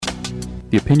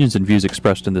The opinions and views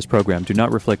expressed in this program do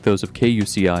not reflect those of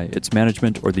KUCI, its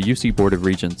management, or the UC Board of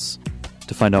Regents.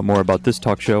 To find out more about this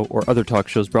talk show or other talk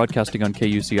shows broadcasting on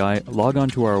KUCI, log on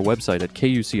to our website at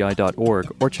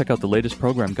kuci.org or check out the latest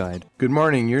program guide. Good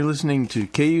morning. You're listening to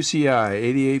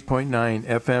KUCI 88.9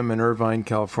 FM in Irvine,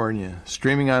 California,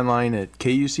 streaming online at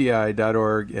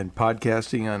kuci.org and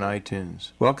podcasting on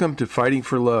iTunes. Welcome to Fighting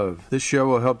for Love. This show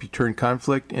will help you turn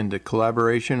conflict into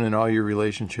collaboration in all your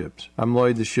relationships. I'm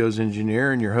Lloyd, the show's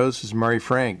engineer, and your host is Mari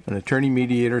Frank, an attorney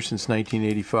mediator since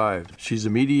 1985. She's a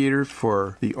mediator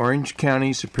for the Orange County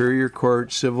Superior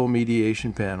Court Civil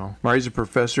Mediation Panel. Mari's a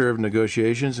professor of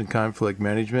negotiations and conflict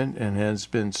management and has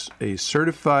been a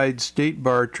certified state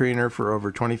bar trainer for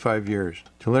over 25 years.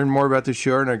 To learn more about the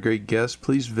show and our great guests,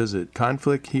 please visit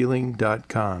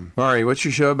conflicthealing.com. Mari, what's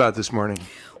your show about this morning?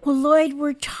 Well, Lloyd,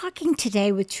 we're talking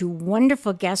today with two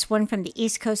wonderful guests, one from the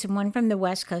East Coast and one from the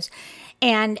West Coast,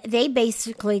 and they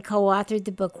basically co-authored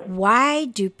the book, Why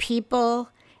Do People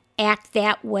Act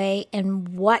That Way and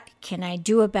What Can I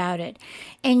Do About It?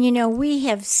 And, you know, we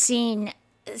have seen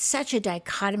such a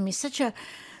dichotomy, such a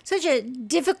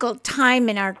difficult time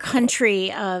in our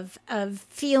country of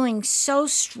feeling so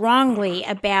strongly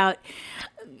about,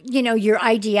 you know, your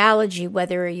ideology,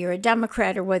 whether you're a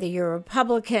Democrat or whether you're a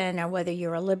Republican or whether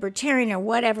you're a libertarian or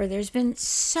whatever. There's been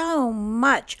so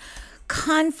much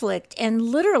conflict and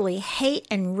literally hate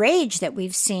and rage that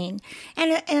we've seen.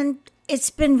 And it's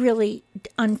been really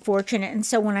unfortunate. And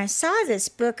so when I saw this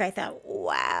book, I thought,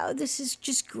 wow, this is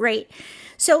just great.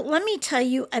 So let me tell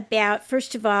you about,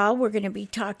 first of all, we're going to be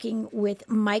talking with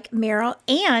Mike Merrill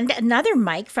and another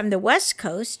Mike from the West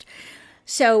Coast.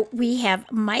 So we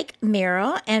have Mike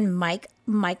Merrill and Mike,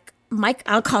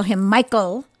 I'll call him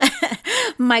Michael,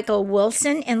 Michael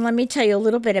Wilson. And let me tell you a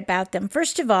little bit about them.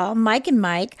 First of all, Mike and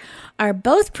Mike are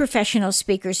both professional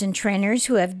speakers and trainers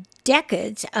who have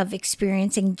decades of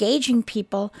experience engaging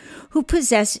people who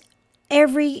possess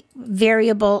every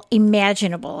variable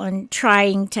imaginable and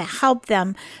trying to help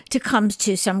them to come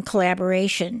to some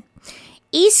collaboration.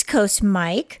 East Coast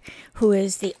Mike, who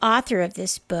is the author of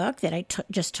this book that I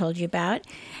just told you about,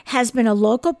 has been a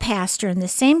local pastor in the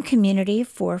same community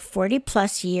for 40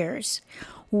 plus years.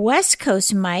 West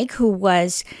Coast Mike, who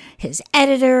was his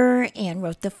editor and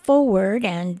wrote the foreword,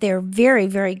 and they're very,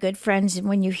 very good friends. And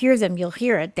when you hear them, you'll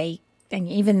hear it. And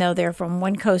even though they're from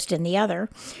one coast and the other,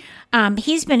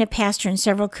 he's been a pastor in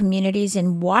several communities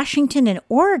in Washington and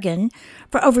Oregon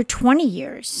for over 20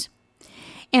 years.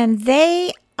 And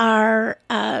they are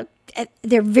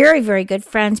they're very, very good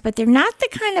friends, but they're not the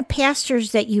kind of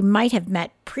pastors that you might have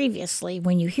met previously.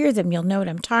 When you hear them, you'll know what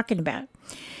I'm talking about.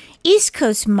 East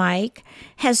Coast Mike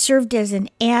has served as an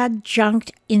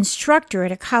adjunct instructor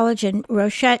at a college in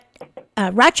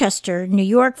Rochester, New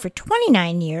York for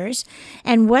 29 years,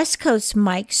 and West Coast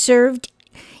Mike served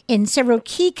in several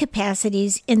key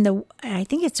capacities in the, I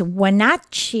think it's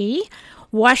Wenatchee,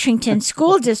 Washington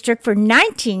School District for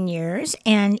 19 years,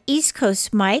 and East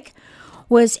Coast Mike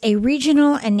was a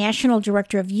regional and national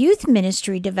director of youth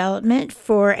ministry development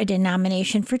for a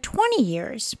denomination for 20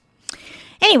 years.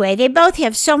 Anyway, they both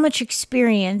have so much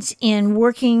experience in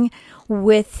working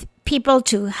with people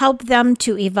to help them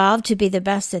to evolve to be the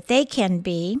best that they can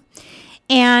be.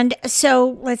 And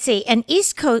so, let's see, and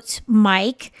East Coast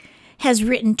Mike has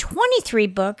written 23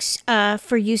 books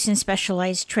for use in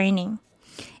specialized training.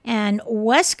 And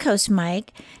West Coast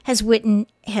Mike has written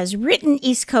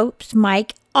East Coast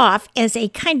Mike off as a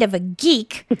kind of a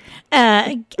geek,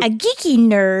 a geeky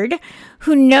nerd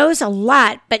who knows a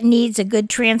lot but needs a good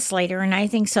translator. And I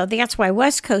think so. That's why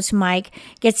West Coast Mike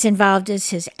gets involved as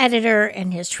his editor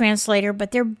and his translator.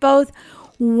 But they're both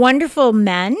wonderful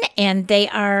men, and they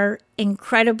are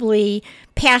incredibly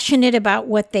passionate about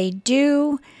what they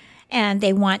do. And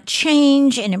they want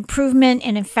change and improvement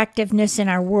and effectiveness in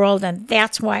our world. And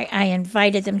that's why I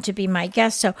invited them to be my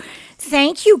guests. So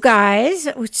thank you guys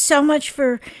so much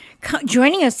for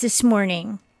joining us this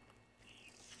morning.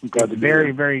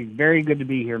 Very, very, very good to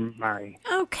be here, Mari.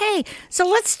 Okay. So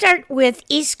let's start with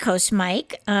East Coast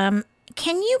Mike. Can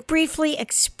you briefly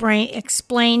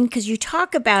explain, because you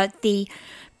talk about the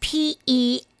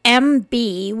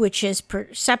PEMB, which is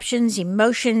perceptions,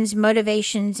 emotions,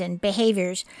 motivations, and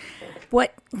behaviors.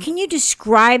 Can you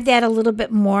describe that a little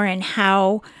bit more and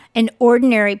how an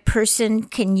ordinary person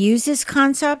can use this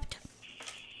concept?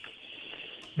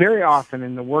 Very often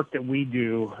in the work that we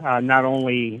do, not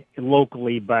only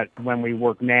locally, but when we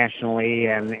work nationally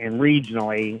and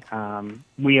regionally,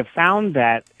 we have found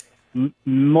that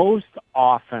most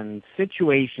often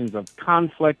situations of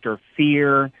conflict or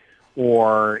fear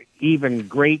or even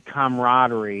great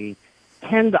camaraderie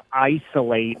tend to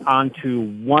isolate onto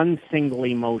one single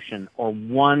emotion or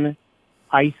one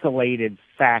isolated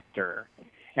factor.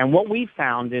 And what we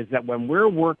found is that when we're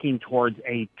working towards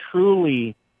a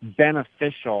truly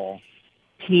beneficial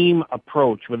team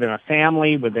approach within a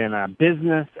family, within a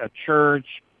business, a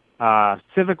church, a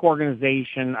civic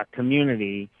organization, a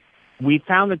community, we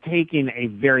found that taking a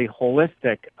very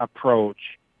holistic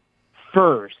approach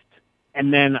first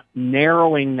and then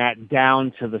narrowing that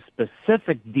down to the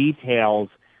specific details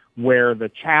where the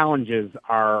challenges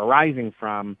are arising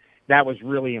from, that was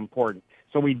really important.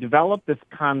 So we developed this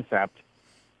concept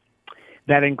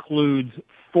that includes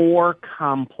 4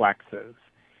 complexes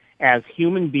as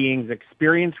human beings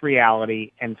experience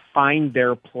reality and find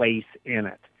their place in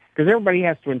it. Because everybody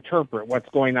has to interpret what's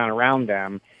going on around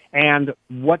them and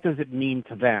what does it mean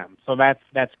to them. So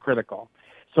that's critical.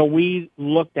 So we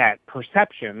looked at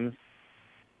perceptions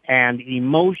and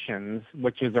emotions,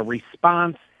 which is a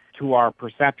response to our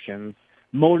perceptions,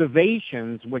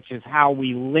 motivations, which is how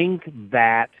we link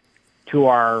that to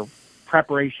our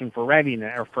preparation for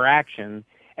readiness or for action,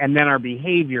 and then our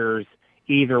behaviors,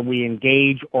 either we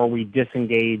engage or we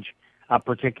disengage a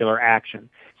particular action.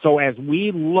 So as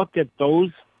we looked at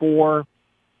those 4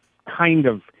 kind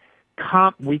of,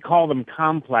 we call them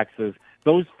complexes,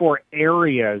 those 4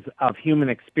 areas of human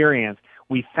experience,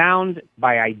 we found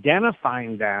by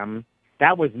identifying them,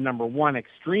 that was number 1,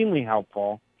 extremely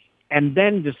helpful, and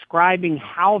then describing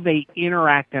how they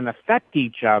interact and affect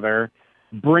each other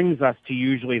brings us to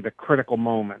usually the critical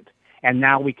moment. And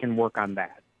now we can work on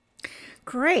that.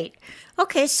 Great.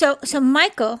 Okay, so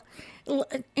Michael,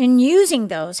 in using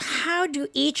those, how do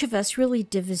each of us really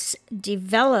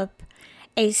develop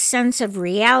a sense of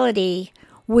reality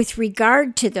with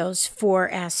regard to those 4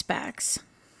 aspects?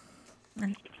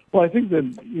 Well, I think that,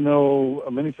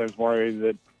 many times, Mari,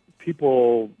 that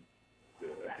people,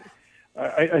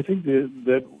 I think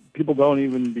that people don't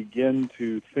even begin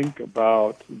to think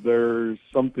about there's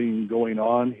something going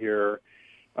on here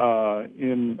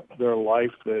in their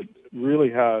life that really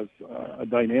has a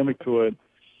dynamic to it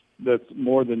that's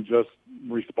more than just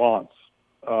response.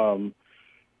 And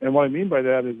what I mean by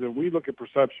that is that we look at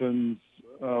perceptions,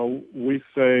 we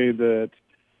say that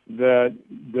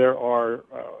there are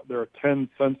 10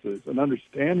 senses, and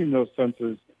understanding those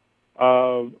senses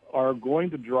are going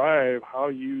to drive how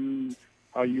you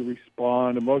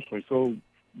respond emotionally. So,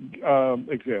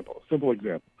 simple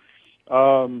example.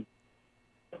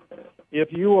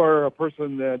 If you are a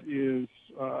person that is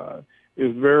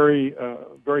very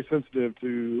very sensitive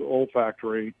to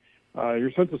olfactory,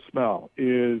 your sense of smell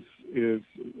is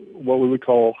what we would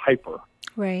call hyper.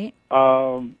 Right.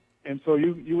 And so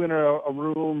you enter a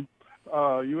room.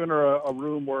 You enter a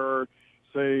room where,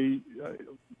 say,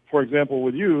 for example,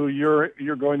 with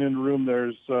you're going in a room.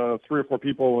 There's 3 or 4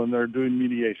 people, and they're doing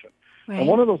mediation. Right. And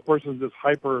one of those persons is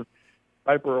hyper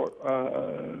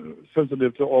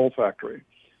sensitive to olfactory.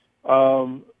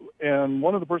 And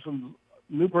one of the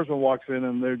new person walks in,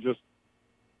 and they just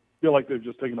feel like they've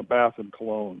just taken a bath in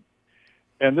cologne.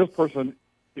 And this person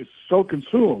is so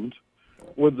consumed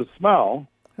with the smell,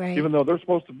 right, even though they're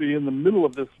supposed to be in the middle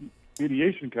of this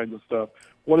mediation kind of stuff.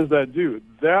 What does that do?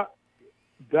 That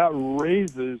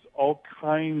raises all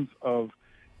kinds of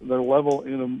their level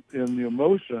in the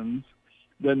emotions.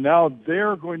 Then now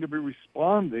they're going to be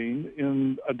responding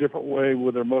in a different way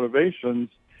with their motivations,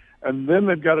 and then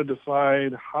they've got to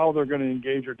decide how they're going to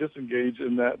engage or disengage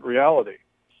in that reality.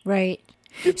 Right.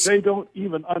 If they don't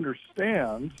even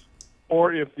understand,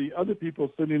 or if the other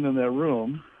people sitting in that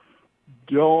room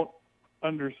don't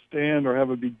understand or have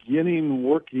a beginning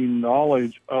working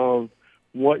knowledge of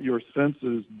what your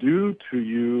senses do to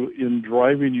you in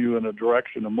driving you in a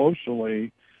direction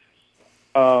emotionally,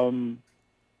 then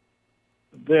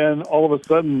all of a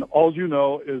sudden, all you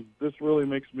know is this really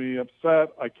makes me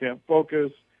upset. I can't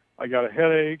focus. I got a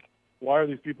headache. Why are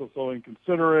these people so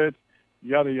inconsiderate?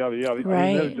 Yada, yada, yada.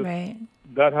 Right, right.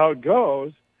 That's how it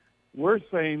goes. We're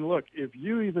saying, look, if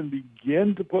you even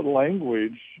begin to put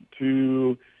language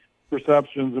to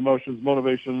perceptions, emotions,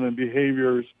 motivation, and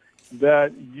behaviors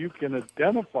that you can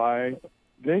identify,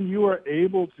 then you are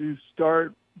able to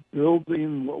start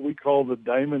building what we call the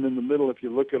diamond in the middle. If you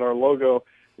look at our logo,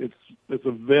 it's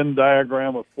a Venn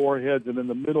diagram of 4 heads, and in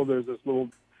the middle there's this little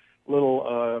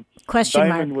question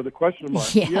diamond mark with a question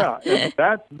mark. Yeah. And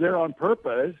that's there on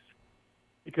purpose,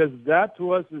 because that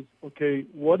to us is, okay,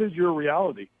 what is your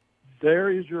reality? There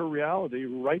is your reality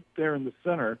right there in the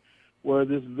center, where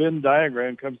this Venn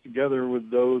diagram comes together with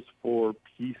those 4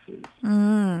 pieces.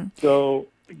 So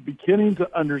beginning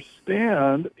to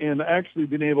understand and actually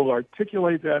being able to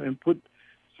articulate that and put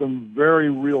some very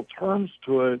real terms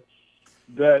to it,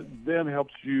 that then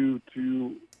helps you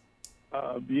to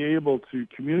be able to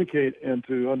communicate and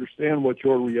to understand what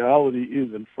your reality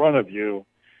is in front of you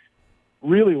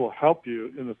really will help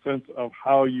you in the sense of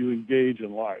how you engage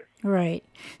in life. Right.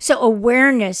 So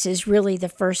awareness is really the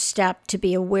first step to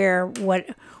be aware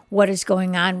what is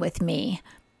going on with me.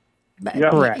 But,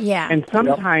 Yeah. Correct. Yeah. And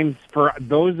sometimes for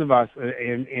those of us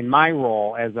in my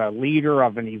role as a leader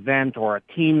of an event or a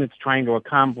team that's trying to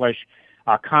accomplish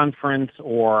a conference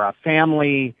or a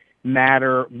family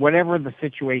matter, whatever the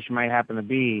situation might happen to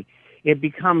be, it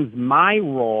becomes my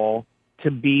role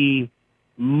to be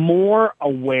more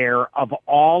aware of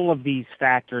all of these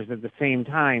factors at the same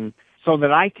time so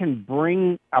that I can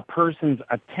bring a person's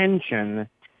attention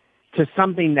to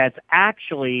something that's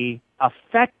actually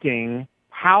affecting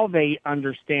how they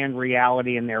understand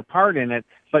reality and their part in it,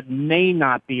 but may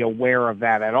not be aware of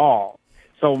that at all.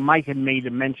 So Mike had made a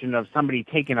mention of somebody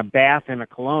taking a bath in a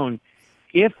cologne.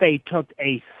 If they took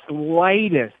a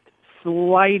slightest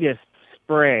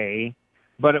spray,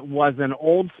 but it was an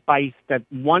Old Spice that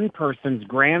one person's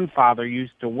grandfather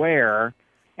used to wear,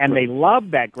 and they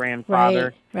loved that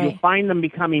grandfather, Right. you'll find them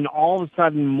becoming all of a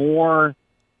sudden more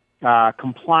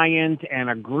compliant and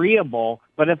agreeable.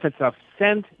 But if it's a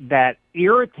scent that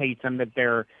irritates them, that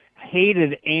their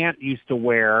hated aunt used to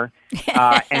wear,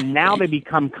 and now they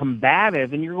become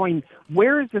combative, and you're going,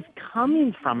 where is this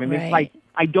coming from? And Right. it's like,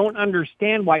 I don't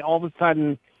understand why all of a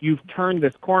sudden you've turned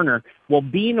this corner. Well,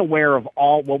 being aware of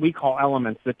all what we call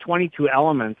elements, the 22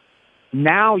 elements,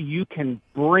 now you can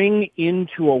bring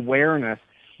into awareness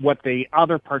what the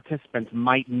other participants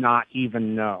might not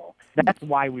even know. That's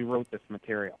why we wrote this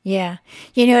material. Yeah.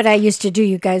 You know what I used to do?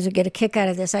 You guys would get a kick out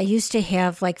of this. I used to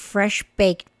have like fresh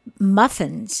baked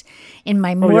muffins in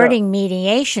my morning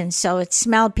mediation. So it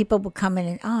smelled, people would come in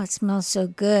and, oh, it smells so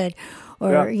good.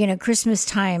 Or, you know, Christmas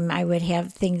time, I would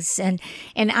have things and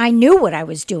I knew what I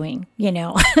was doing, you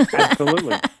know.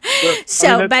 Absolutely.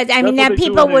 So, now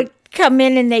people would come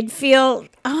in and they'd feel,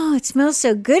 oh, it smells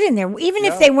so good in there. Even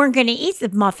if they weren't going to eat the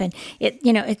muffin,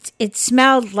 it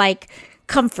smelled like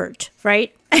comfort,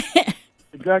 right?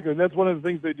 Exactly. And that's one of the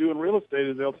things they do in real estate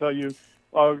is they'll tell you,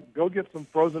 go get some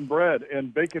frozen bread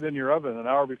and bake it in your oven an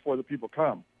hour before the people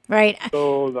come. Right.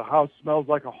 So the house smells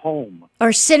like a home.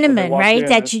 Or cinnamon, right?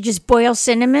 That you just boil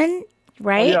cinnamon,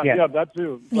 right? Oh, yeah, that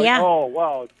too. It's like, Yeah. oh,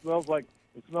 wow, it smells like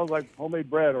homemade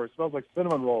bread, or it smells like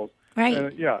cinnamon rolls. Right.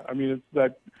 And it's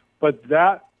that. But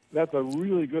that's a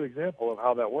really good example of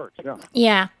how that works.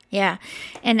 Yeah. Yeah.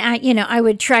 And I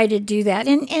would try to do that.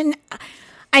 And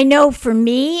I know for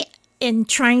me,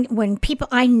 when people,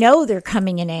 I know they're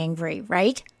coming in angry,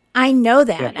 right? I know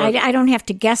that. Yeah, right. I don't have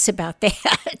to guess about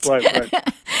that. Right.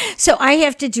 So I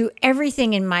have to do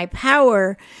everything in my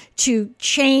power to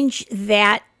change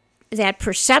that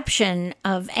perception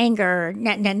of anger,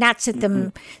 not sit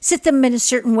them in a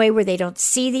certain way where they don't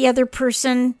see the other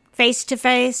person face to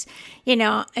face. You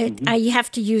know, I have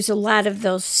to use a lot of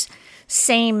those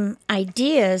same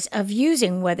ideas of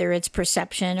using whether it's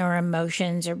perception or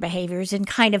emotions or behaviors and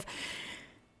kind of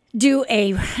do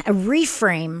a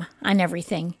reframe on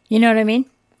everything. You know what I mean?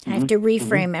 I have to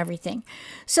reframe everything.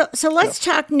 So let's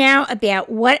talk now about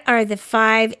what are the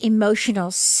 5 emotional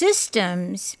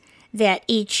systems that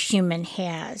each human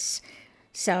has.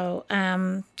 So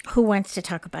who wants to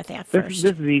talk about that first?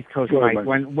 This is East Coast Mike.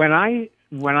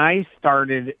 When I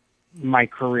started my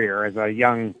career as a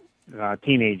young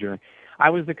teenager, I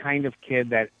was the kind of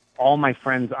kid that all my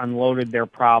friends unloaded their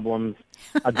problems.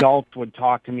 Adults would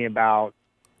talk to me about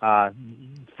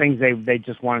things they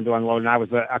just wanted to unload, and I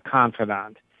was a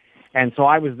confidant. And so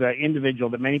I was the individual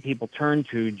that many people turned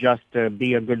to just to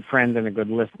be a good friend and a good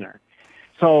listener.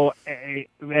 So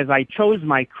as I chose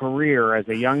my career as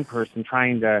a young person,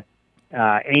 trying to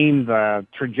aim the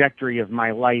trajectory of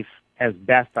my life as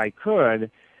best I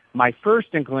could, my first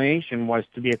inclination was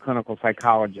to be a clinical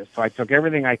psychologist. So I took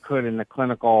everything I could in the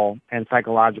clinical and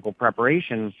psychological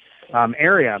preparation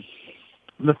area.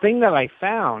 The thing that I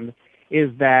found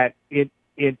is that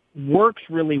it works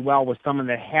really well with someone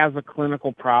that has a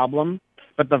clinical problem,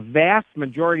 but the vast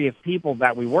majority of people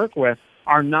that we work with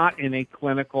are not in a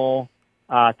clinical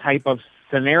type of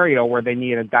scenario where they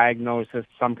need a diagnosis,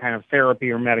 some kind of therapy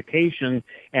or medication,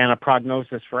 and a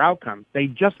prognosis for outcomes. They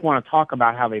just want to talk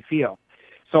about how they feel.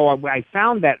 So I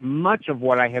found that much of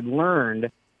what I had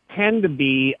learned tend to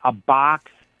be a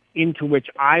box into which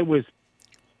I was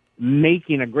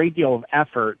making a great deal of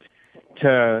effort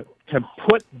to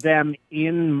put them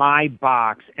in my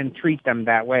box and treat them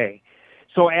that way.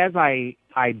 So as I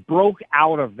broke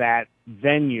out of that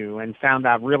venue and found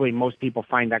out really most people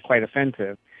find that quite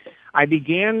offensive, I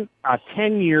began a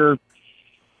 10-year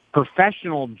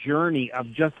professional journey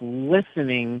of just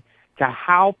listening to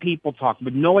how people talk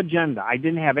with no agenda. I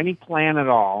didn't have any plan at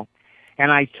all.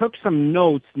 And I took some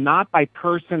notes, not by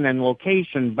person and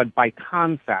location, but by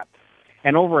concept.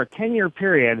 And over a 10-year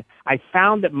period, I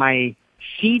found that my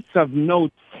sheets of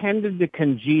notes tended to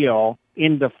congeal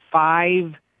into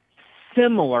 5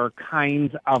 similar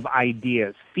kinds of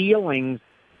ideas. Feelings,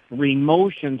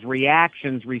 emotions,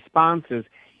 reactions, responses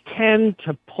tend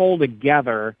to pull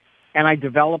together, and I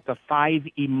developed a 5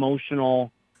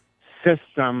 emotional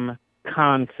system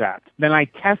concept. Then I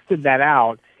tested that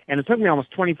out, and it took me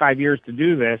almost 25 years to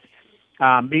do this.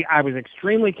 I was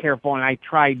extremely careful, and I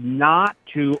tried not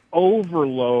to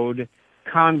overload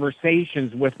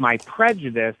conversations with my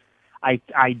prejudice.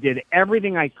 I did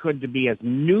everything I could to be as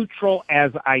neutral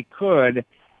as I could,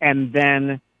 and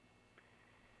then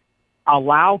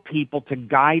allow people to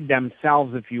guide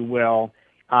themselves, if you will,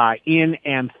 in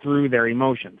and through their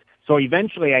emotions. So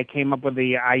eventually I came up with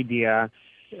the idea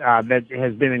that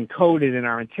has been encoded in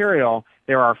our material.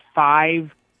 There are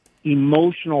 5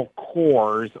 emotional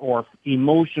cores or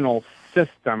emotional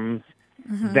systems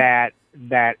that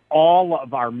all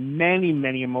of our many,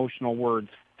 many emotional words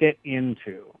fit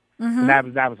into. And that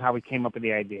was how we came up with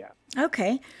the idea.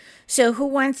 Okay. So who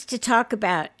wants to talk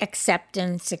about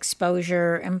acceptance,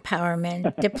 exposure,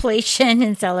 empowerment, depletion,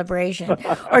 and celebration?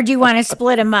 Or do you want to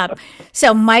split them up?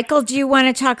 So, Michael, do you want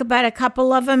to talk about a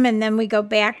couple of them, and then we go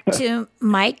back to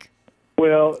Mike?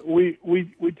 Well, we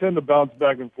tend to bounce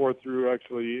back and forth through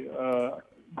actually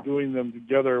doing them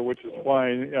together, which is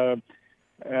fine.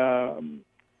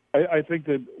 I think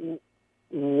that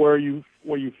where you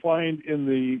find in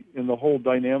the whole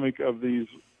dynamic of the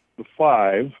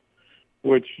 5,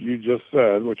 which you just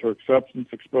said, which are acceptance,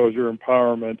 exposure,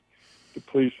 empowerment,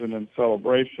 depletion, and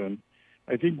celebration,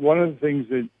 I think one of the things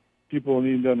that people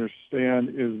need to understand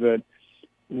is that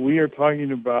we are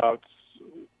talking about,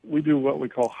 we do what we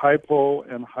call hypo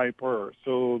and hyper.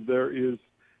 So there is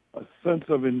a sense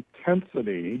of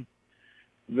intensity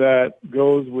that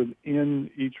goes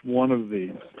within each one of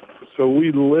these. So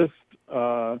we list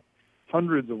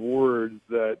hundreds of words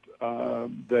that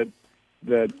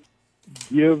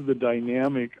give the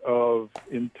dynamic of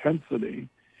intensity.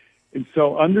 And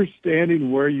so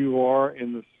understanding where you are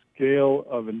in the scale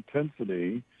of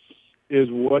intensity is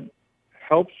what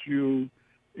helps you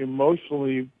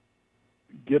emotionally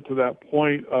get to that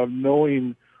point of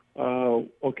knowing,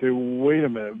 okay, wait a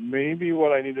minute, maybe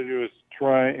what I need to do is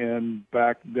try and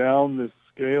back down this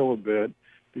scale a bit,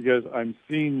 because I'm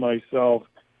seeing myself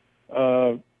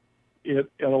at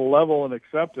a level in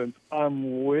acceptance.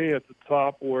 I'm way at the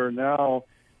top where now,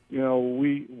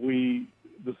 we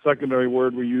the secondary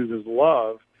word we use is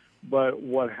love. But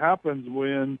what happens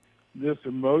when this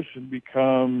emotion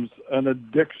becomes an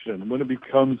addiction, when it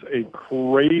becomes a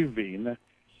craving,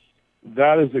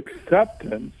 that is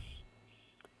acceptance.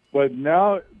 But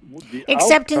now the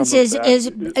acceptance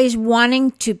outcome is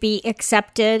wanting to be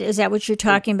accepted. Is that what you're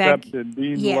talking accepted, about?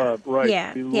 Being loved, right?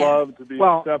 Yeah, Be loved, to be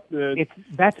accepted.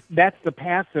 That's the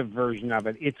passive version of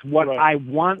it. It's what Right. I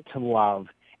want to love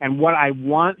and what I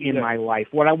want in my life,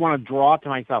 what I want to draw to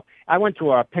myself. I went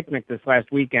to a picnic this last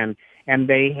weekend, and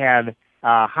they had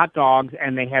hot dogs,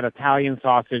 and they had Italian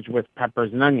sausage with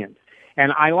peppers and onions.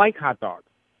 And I like hot dogs,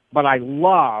 but I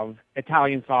love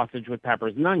Italian sausage with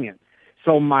peppers and onions.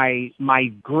 So my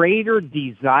greater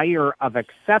desire of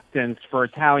acceptance for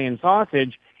Italian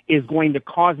sausage is going to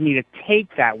cause me to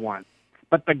take that one.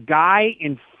 But the guy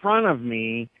in front of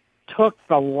me took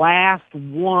the last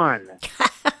one.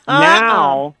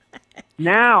 Now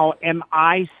am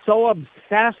I so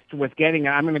obsessed with getting it,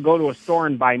 I'm going to go to a store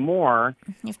and buy more?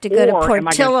 You have to go to Or am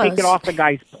I going to take it Portillo's. off the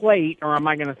guy's plate? Or am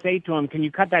I going to say to him, can you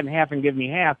cut that in half and give me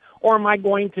half? Or am I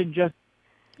going to just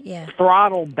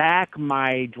throttle back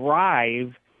my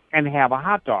drive and have a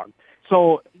hot dog?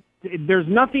 So there's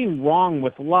nothing wrong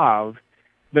with love.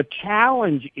 The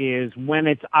challenge is when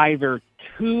it's either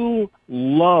too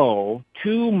low,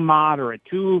 too moderate,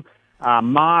 too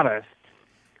modest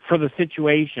for the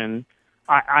situation.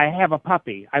 I have a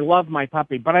puppy. I love my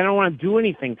puppy, but I don't want to do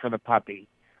anything for the puppy.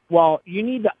 Well, you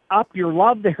need to up your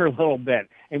love there a little bit.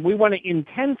 And we want to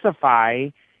intensify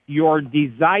your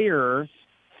desire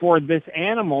for this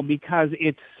animal because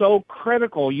it's so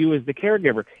critical, you as the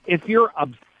caregiver. If you're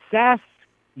obsessed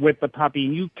with the puppy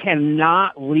and you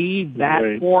cannot leave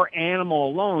that poor animal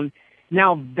alone,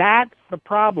 now that's the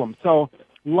problem. So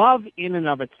love in and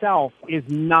of itself is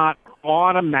not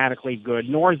automatically good,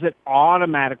 nor is it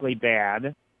automatically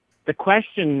bad. The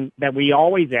question that we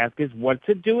always ask is, what's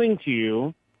it doing to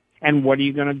you? And what are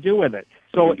you going to do with it?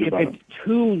 So if it's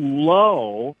too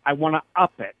low, I want to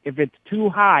up it. If it's too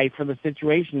high for the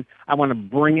situation, I want to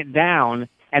bring it down.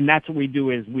 And that's what we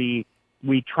do is we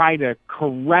try to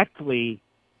correctly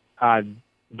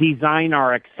design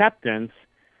our acceptance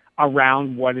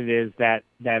around what it is that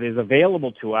is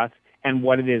available to us and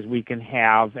what it is we can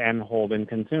have and hold and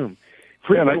consume.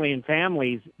 Frequently in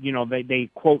families, they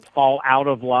quote, fall out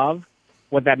of love.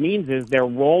 What that means is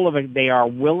they are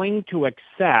willing to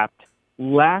accept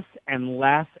less and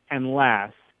less and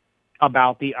less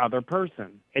about the other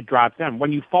person. It drops down.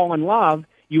 When you fall in love,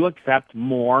 you accept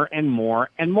more and more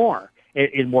and more.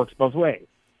 It works both ways.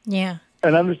 Yeah.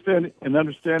 And understanding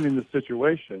the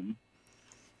situation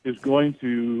is going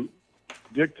to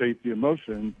dictate the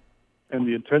emotion and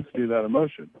the intensity of that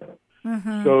emotion.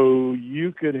 Mm-hmm. So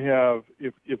you could have,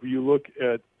 if you look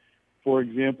at, for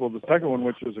example, the second one,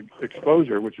 which is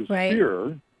exposure, which is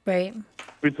fear. Right.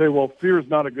 We'd say, well, fear is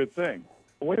not a good thing.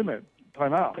 Well, wait a minute,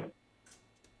 time out.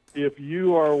 If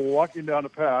you are walking down a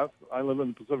path, I live in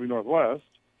the Pacific Northwest,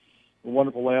 a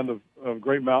wonderful land of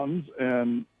great mountains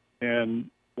and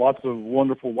lots of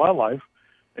wonderful wildlife,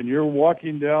 and you're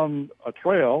walking down a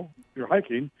trail, you're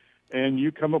hiking, and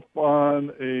you come upon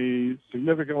a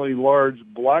significantly large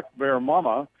black bear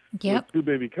mama with 2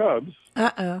 baby cubs.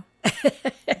 Uh-oh.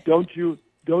 Don't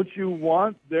you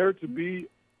want there to be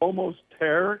almost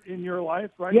terror in your life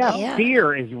right now? Yeah,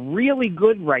 fear is really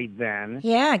good right then.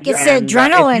 Yeah, it gets the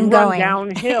adrenaline going.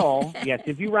 Downhill, yes,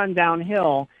 if you run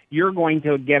downhill, you're going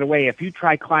to get away. If you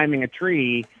try climbing a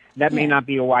tree, that may not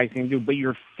be a wise thing to do. But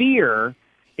your fear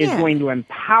is going to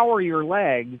empower your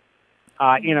legs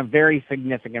in a very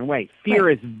significant way. Fear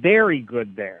is very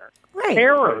good there. Right.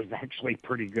 Terror is actually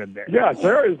pretty good there. Yeah,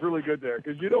 terror is really good there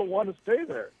because you don't want to stay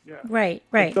there. Yeah. Right.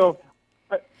 And so,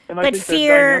 I but think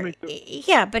fear,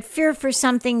 but fear for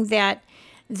something that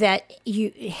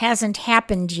hasn't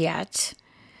happened yet.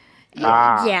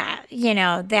 Yeah,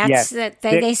 that's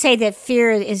they say that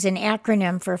fear is an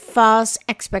acronym for false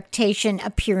expectation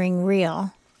appearing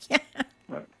real.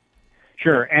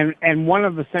 Sure, and one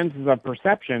of the senses of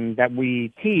perception that we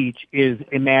teach is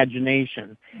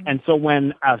imagination. And so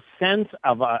when a sense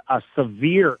of a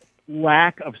severe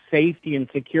lack of safety and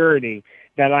security,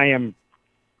 that I am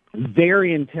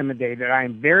very intimidated, I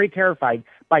am very terrified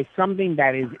by something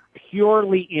that is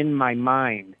purely in my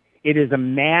mind, it is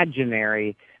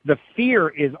imaginary, the fear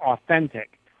is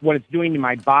authentic. What it's doing to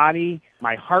my body,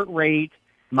 my heart rate,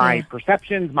 my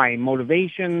perceptions, my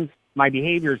motivations, my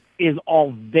behaviors is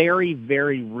all very,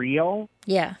 very real.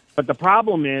 Yeah. But the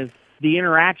problem is the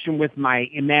interaction with my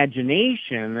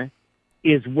imagination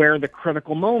is where the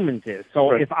critical moment is.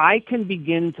 So if I can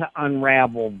begin to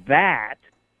unravel that,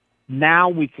 now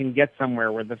we can get somewhere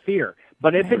with the fear.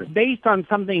 But if it's based on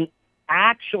something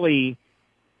actually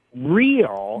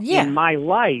real in my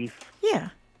life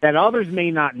that others may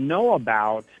not know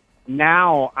about,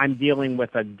 now I'm dealing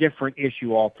with a different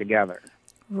issue altogether.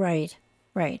 Right.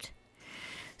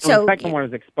 So the second one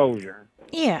is exposure.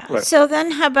 Yeah. Right. So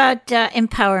then how about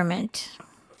empowerment?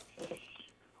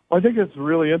 Well, I think it's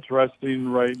really interesting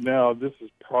right now. This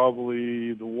is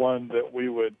probably the one that we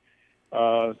would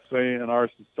say in our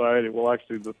society, well,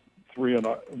 actually the three in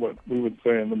what we would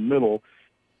say in the middle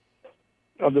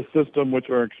of the system,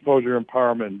 which are exposure,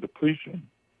 empowerment, and depletion.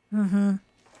 Mm-hmm.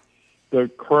 They're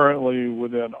currently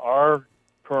within our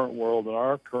current world and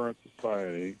our current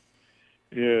society,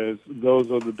 those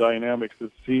are the dynamics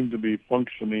that seem to be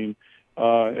functioning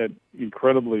at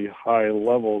incredibly high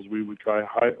levels. We would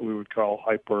call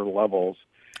hyper levels.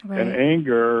 Right. And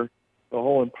anger, the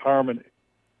whole empowerment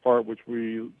part, which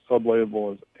we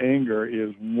sublabel as anger,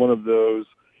 is one of those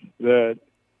that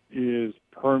is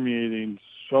permeating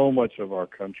so much of our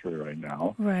country right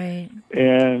now. Right.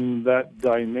 And that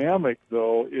dynamic,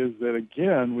 though, is that,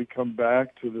 again, we come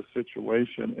back to the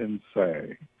situation and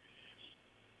say,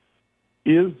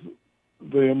 is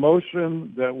the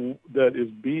emotion that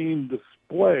is being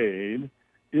displayed,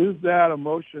 is that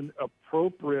emotion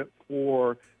appropriate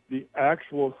for the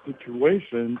actual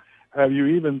situation? Have you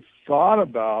even thought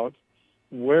about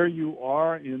where you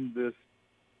are in this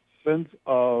sense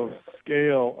of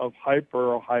scale of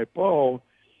hyper or hypo?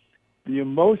 The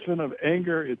emotion of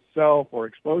anger itself or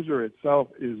exposure itself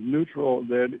is neutral.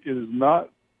 That is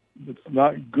not, it's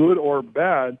not good or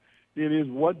bad. It is,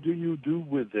 what do you do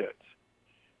with it?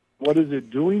 What is it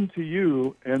doing to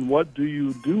you, and what do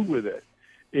you do with it?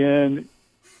 And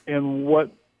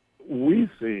what we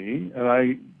see, and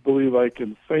I believe I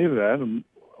can say that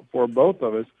for both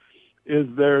of us, is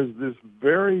there's this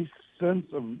very sense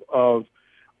of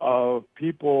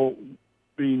people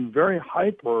being very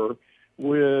hyper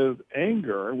with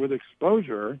anger, with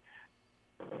exposure,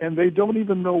 and they don't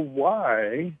even know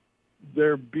why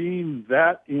they're being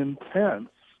that intense.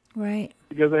 Right.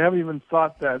 Because they haven't even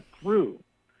thought that through.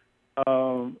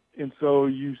 And so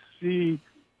you see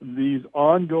these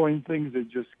ongoing things that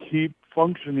just keep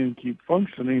functioning,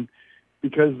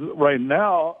 because right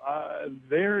now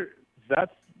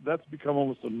that's become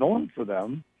almost a norm for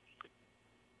them.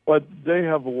 But they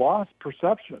have lost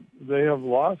perception. They have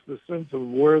lost the sense of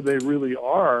where they really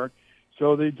are,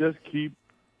 so they just keep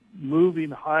moving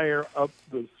higher up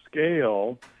the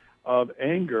scale of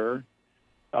anger,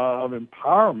 of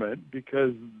empowerment,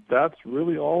 because that's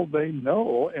really all they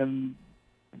know, and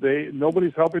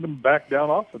nobody's helping them back down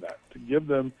off of that to give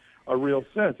them a real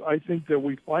sense. I think that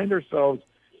we find ourselves,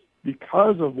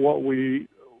 because of what we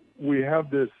have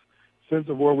this sense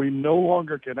of where we no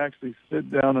longer can actually sit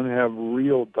down and have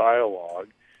real dialogue.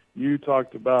 You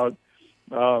talked about,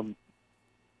 earlier,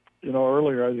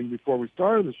 I think before we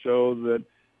started the show, that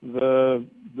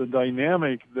the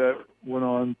dynamic that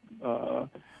went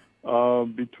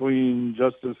on between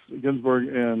Justice Ginsburg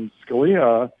and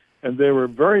Scalia, and they were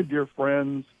very dear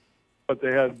friends, but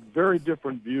they had very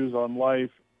different views on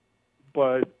life,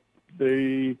 but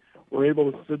they were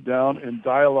able to sit down and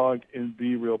dialogue and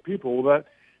be real people. Well,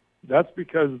 that's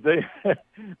because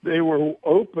they were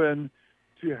open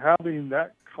to having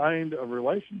that kind of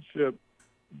relationship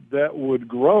that would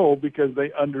grow because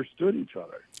they understood each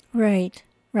other. Right.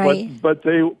 But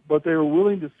they were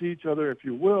willing to see each other, if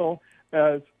you will,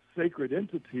 as sacred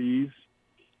entities,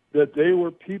 that they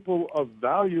were people of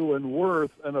value and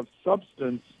worth and of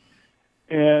substance,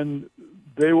 and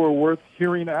they were worth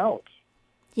hearing out.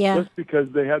 Yeah. Just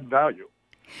because they had value.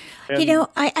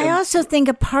 I also think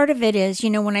a part of it is,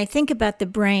 when I think about the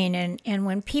brain and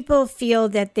when people feel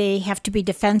that they have to be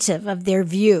defensive of their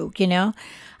view,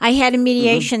 I had a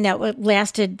mediation that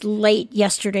lasted late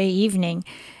yesterday evening,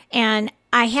 and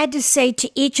I had to say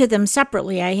to each of them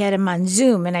separately, I had them on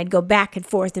Zoom, and I'd go back and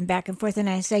forth, and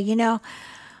I say,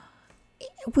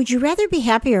 would you rather be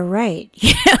happy or right?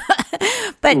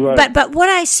 But what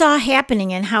I saw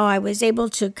happening and how I was able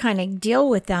to kind of deal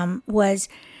with them was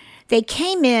they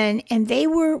came in and they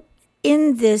were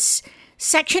in this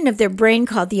section of their brain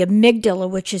called the amygdala,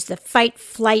 which is the fight,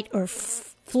 flight, or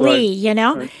flee,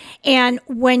 Right. And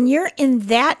when you're in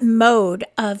that mode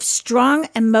of strong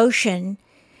emotion,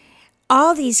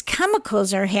 all these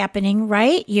chemicals are happening,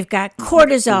 right? You've got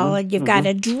cortisol, and you've got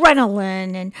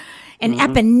adrenaline, and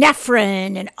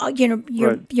epinephrine, and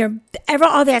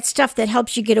all that stuff that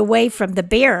helps you get away from the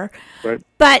bear. Right.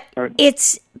 But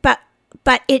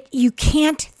you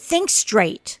can't think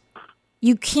straight.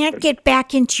 You can't get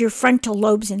back into your frontal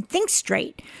lobes and think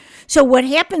straight. So what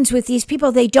happens with these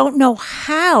people? They don't know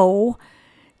how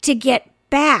to get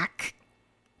back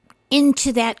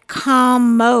into that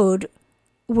calm mode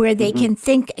where they can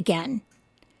think again.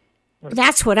 Right.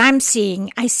 That's what I'm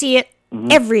seeing. I see it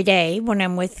every day when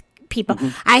I'm with people.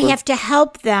 I have to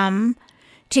help them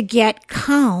to get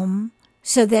calm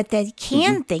so that they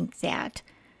can think that.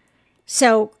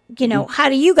 So, how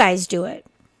do you guys do it?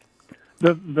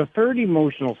 The third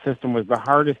emotional system was the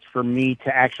hardest for me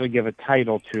to actually give a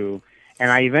title to, and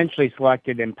I eventually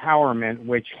selected empowerment,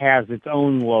 which has its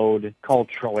own load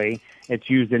culturally. It's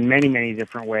used in many, many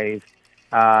different ways.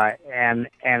 And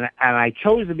I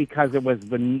chose it because it was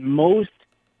the most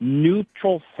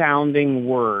neutral sounding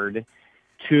word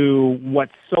to what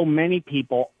so many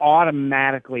people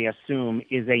automatically assume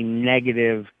is a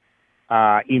negative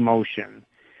emotion.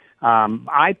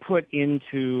 I put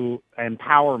into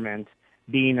empowerment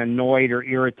being annoyed or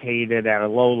irritated at a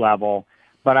low level,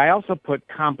 but I also put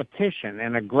competition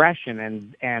and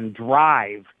aggression and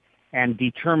drive and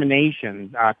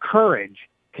determination, courage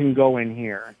can go in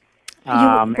here.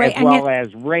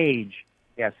 As rage.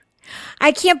 Yes.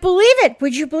 I can't believe it.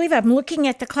 Would you believe it? I'm looking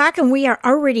at the clock and we are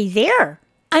already there.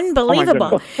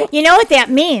 Unbelievable. You know what that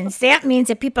means? That means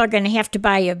that people are going to have to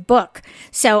buy your book.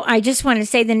 So I just want to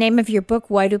say the name of your book,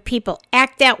 Why Do People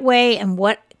Act That Way and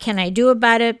What Can I Do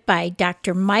About It, by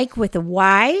Dr. Mike with a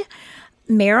Y,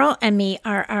 Merrill,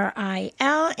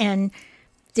 Merril, and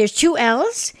there's 2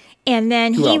 L's. And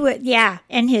then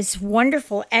and his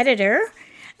wonderful editor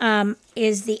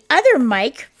is the other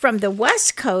Mike from the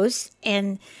West Coast,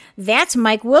 and that's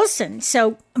Mike Wilson.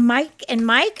 So Mike,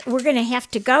 we're going to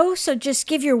have to go. So just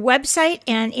give your website,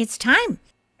 and it's time.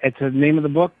 It's the name of the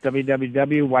book,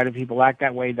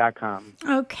 www.whydopeopleactthatway.com.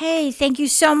 Okay, thank you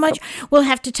so much. We'll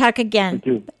have to talk again. Thank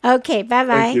you. Okay,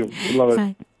 bye-bye. Thank you. We love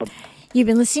it. Bye. You've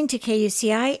been listening to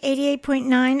KUCI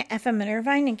 88.9 FM in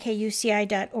Irvine and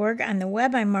KUCI.org on the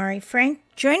web. I'm Mari Frank.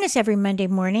 Join us every Monday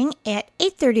morning at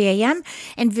 8:30 a.m.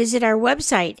 and visit our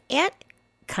website at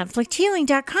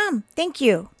conflicthealing.com. Thank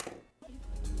you.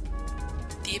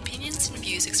 The opinions and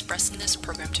views expressed in this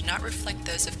program do not reflect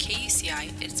those of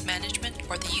KUCI, its management,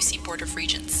 or the UC Board of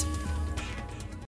Regents.